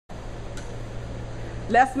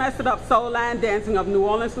Let's Mess It Up Soul Line Dancing of New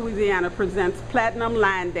Orleans, Louisiana presents Platinum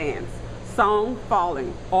Line Dance. Song,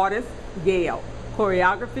 Falling. Artist, Gail.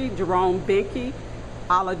 Choreography, Jerome Benke,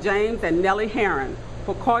 Ala James, and Nellie Herron.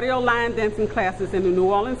 For cardio line dancing classes in the New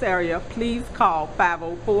Orleans area, please call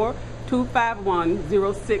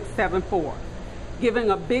 504-251-0674. Giving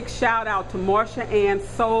a big shout out to Marsha Ann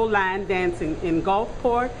Soul Line Dancing in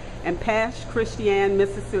Gulfport and Pass Christian,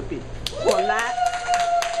 Mississippi.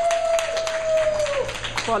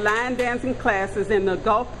 For line dancing classes in the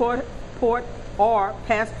Gulfport or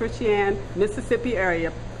Pass Christian, Mississippi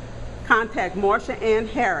area, contact Marsha Ann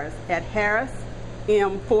Harris at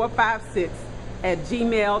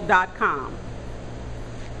harrism456@gmail.com.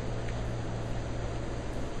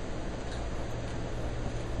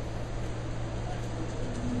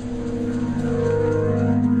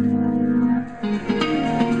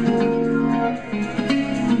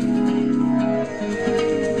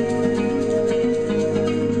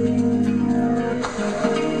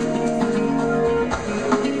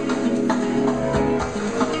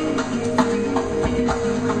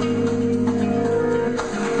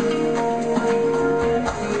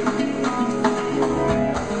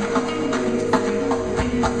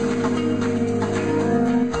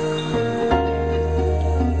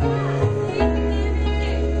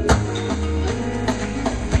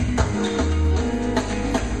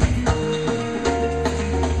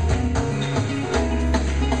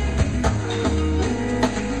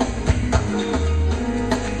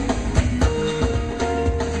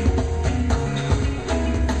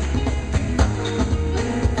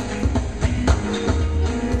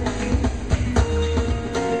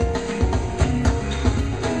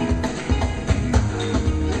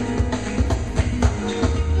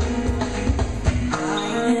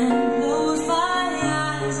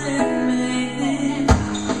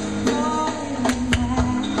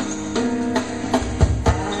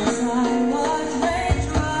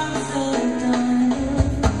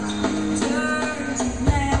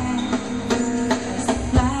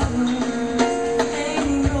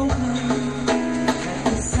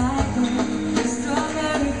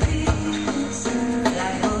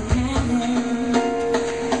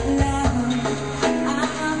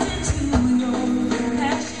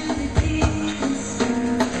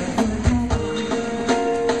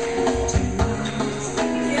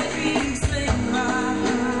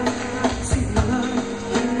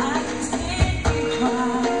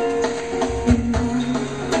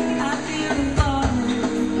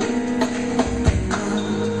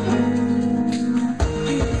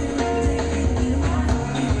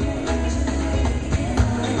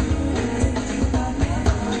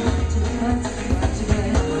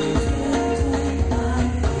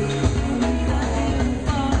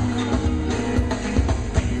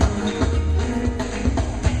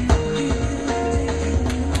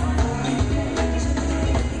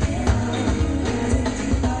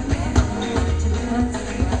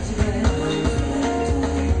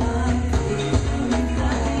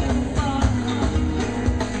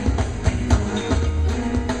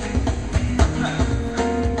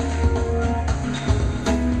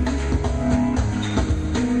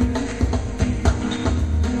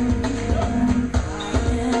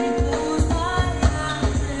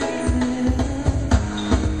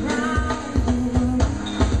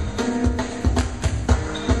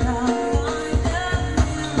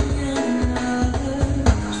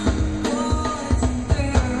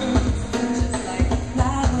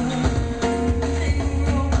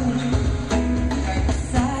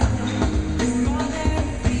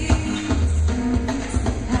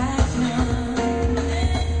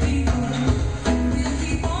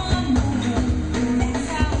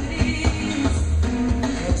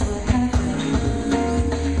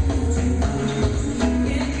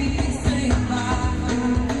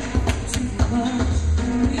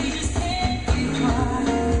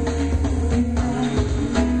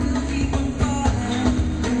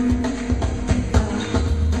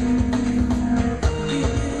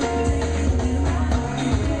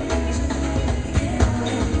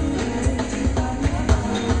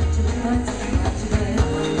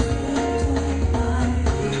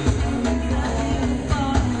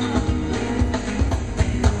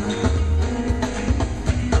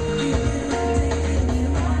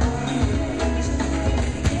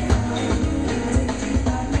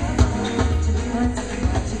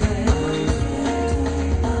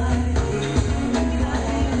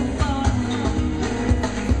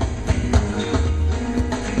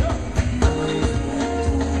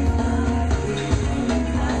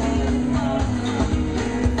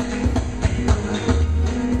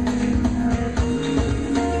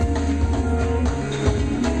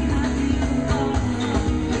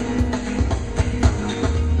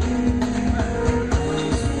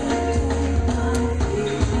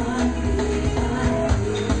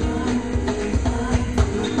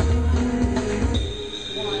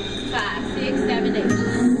 5, 6, 7, 8.